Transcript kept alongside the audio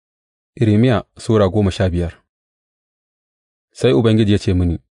Irmiya Sura 15. Sai Ubangiji ya ce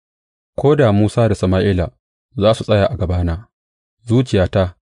mini, Ko da Musa da Sama'ila za su tsaya a gabana,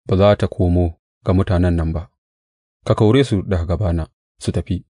 zuciyata ba za tă komo ga mutanen nan ba; ka kore su daga gabana su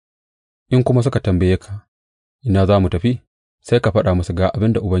tafi, in kuma suka tambaye ka, Ina za mu tafi?’ sai ka faɗa musu, Ga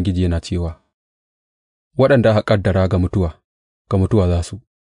abin da Ubangiji yana cewa, Waɗanda aka ƙaddara ga mutuwa za su;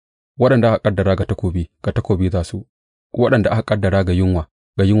 waɗanda aka ƙaddara ga takobi za su; waɗanda aka ƙaddara ga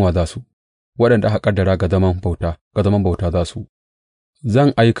yunwa za su; waɗanda aka ƙaddara ga zaman bauta za su.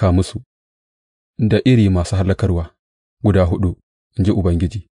 Zan aika musu da iri masu hallakarwa guda huɗu, in ji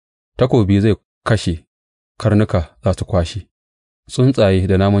Ubangiji, takobi zai kashe, karnuka za su kwashe, tsuntsaye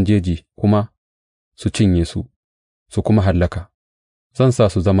da namun jeji kuma su cinye su kuma hallaka. Zan sa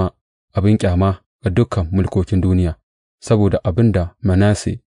su zama abin ƙyama ga dukan mulkokin duniya saboda abin da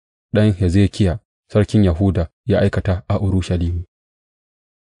Manasse ɗan Hezekiya sarkin Yahuda ya aikata a Urushalima.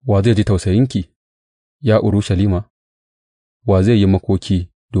 Wa zai ji tausayinki, ya Urushalima? Wa zai yi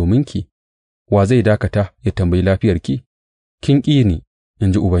makoki dominki? Wa zai dakata ya tambayi lafiyarki? Kin ƙi ni,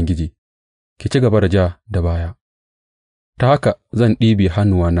 in ji Ubangiji, ki ci gaba da ja da baya. Ta haka zan ɗibiye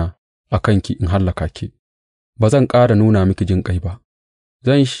hannuwana a kanki in hallaka ki; ba zan ƙara nuna miki jinƙai ba.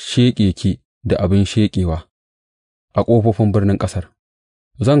 Zan sheƙe ki da abin sheƙewa a ƙofofin birnin ƙasar;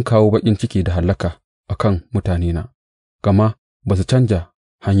 zan kawo baƙin ciki da hallaka a kan mutanena, gama ba su canja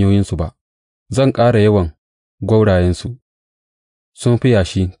hanyoyinsu ba. Zan ƙara yawan gwaurayensu, sun fi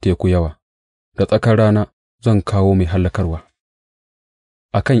yashin teku yawa; da tsakar rana zan kawo mai hallakarwa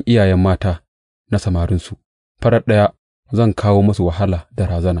a kan iyayen mata na samarinsu. Farat ɗaya zan kawo musu wahala da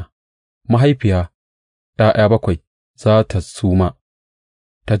razana; mahaifiya ’ya'ya bakwai za tă suma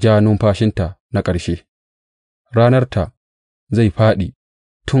ta ja numfashinta na ƙarshe. Ranarta zai fāɗi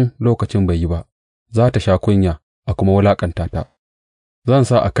tun lokacin bai yi ba; za tă sha kunya a kuma wulaƙanta ta. Zan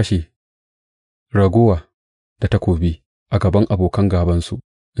sa a kashe raguwa da takobi a gaban abokan gābansu,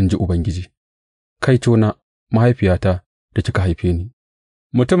 in ji Ubangiji. Kaitona, mahaifiyata da kika haife ni,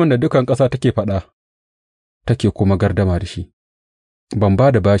 mutumin da dukan ƙasa take faɗa take kuma gardama da shi! Ban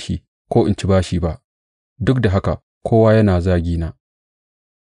ba da bashi ko in ci bashi ba, duk da haka kowa yana zagina.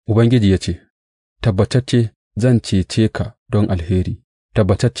 Ubangiji ya ce, Tabbatacce zan cece ka don alheri;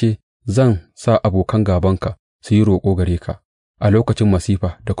 tabbatacce zan sa abokan gābanka su yi roƙo gare ka a lokacin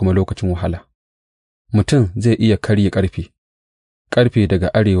masifa da kuma lokacin wahala. Mutum zai iya karye ƙarfe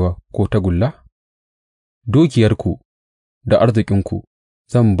daga arewa ko tagulla? Dukiyarku da arzikinku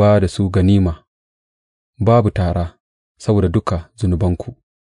zan ba da su ganima, babu tara, saboda duka zunubanku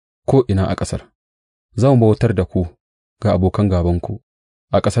ko'ina a ƙasar. Zan bautar da ku ga abokan gābanku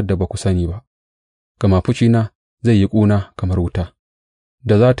a ƙasar da ba ku sani ba, gama fushina zai yi ƙuna kamar wuta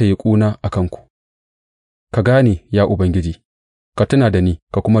da za tă yi ƙuna a kanku. Ka gane, ya Ubangiji, ka tuna da ni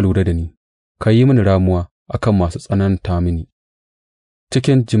ka kuma lura da ni; ka yi mini ramuwa a kan masu tsananta mini.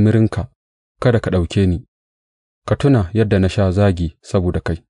 Cikin jimirinka kada ka ɗauke ni; ka tuna yadda na sha zagi saboda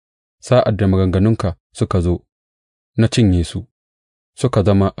kai, sa'ad da maganganunka suka zo na cinye su, suka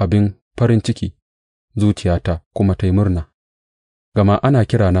zama abin farin ciki zuciyata kuma ta yi murna. Gama ana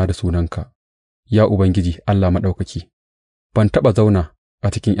kirana da sunanka, ya Ubangiji Allah Maɗaukaki. Ban taɓa zauna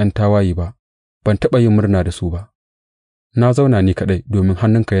a cikin ’yan tawaye ba, ban taɓa yin murna da su ba. Na zauna ni kaɗai domin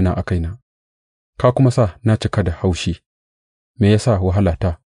hannunka yana a kaina, ka kuma sa na cika da haushi. Me ya sa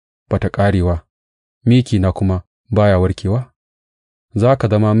wahalata ba ta ƙarewa, mikina kuma ba ya warkewa? Za ka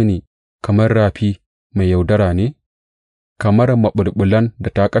zama mini kamar rafi mai yaudara ne, kamar maɓulɓulan da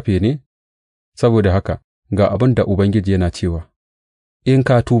ta kafe ne? Saboda haka ga abin da Ubangiji yana cewa, In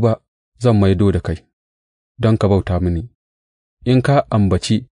ka tuba, zan maido da kai don ka bauta mini; in ka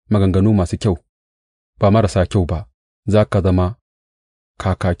ambaci maganganu masu kyau, ba marasa kyau ba, za ka zama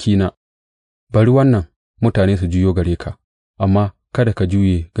kakakina. Bari wannan mutane su juyo gare ka, amma kada ka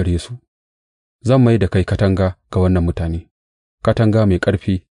juye gare su. Zan mai da kai katanga ga wannan mutane, katanga mai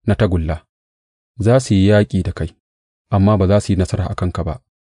ƙarfi na tagulla. Za su yi yaƙi da kai, amma ba za su yi nasara a kanka ba,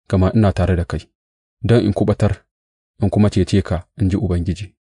 gama ina tare da kai don in kuɓutar in kuma cece ka, in ji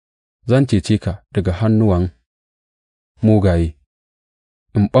Ubangiji. Zan cece ka daga hannuwan mugaye,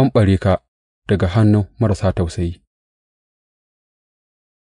 in ɓamɓare ka daga hannun marasa tausayi.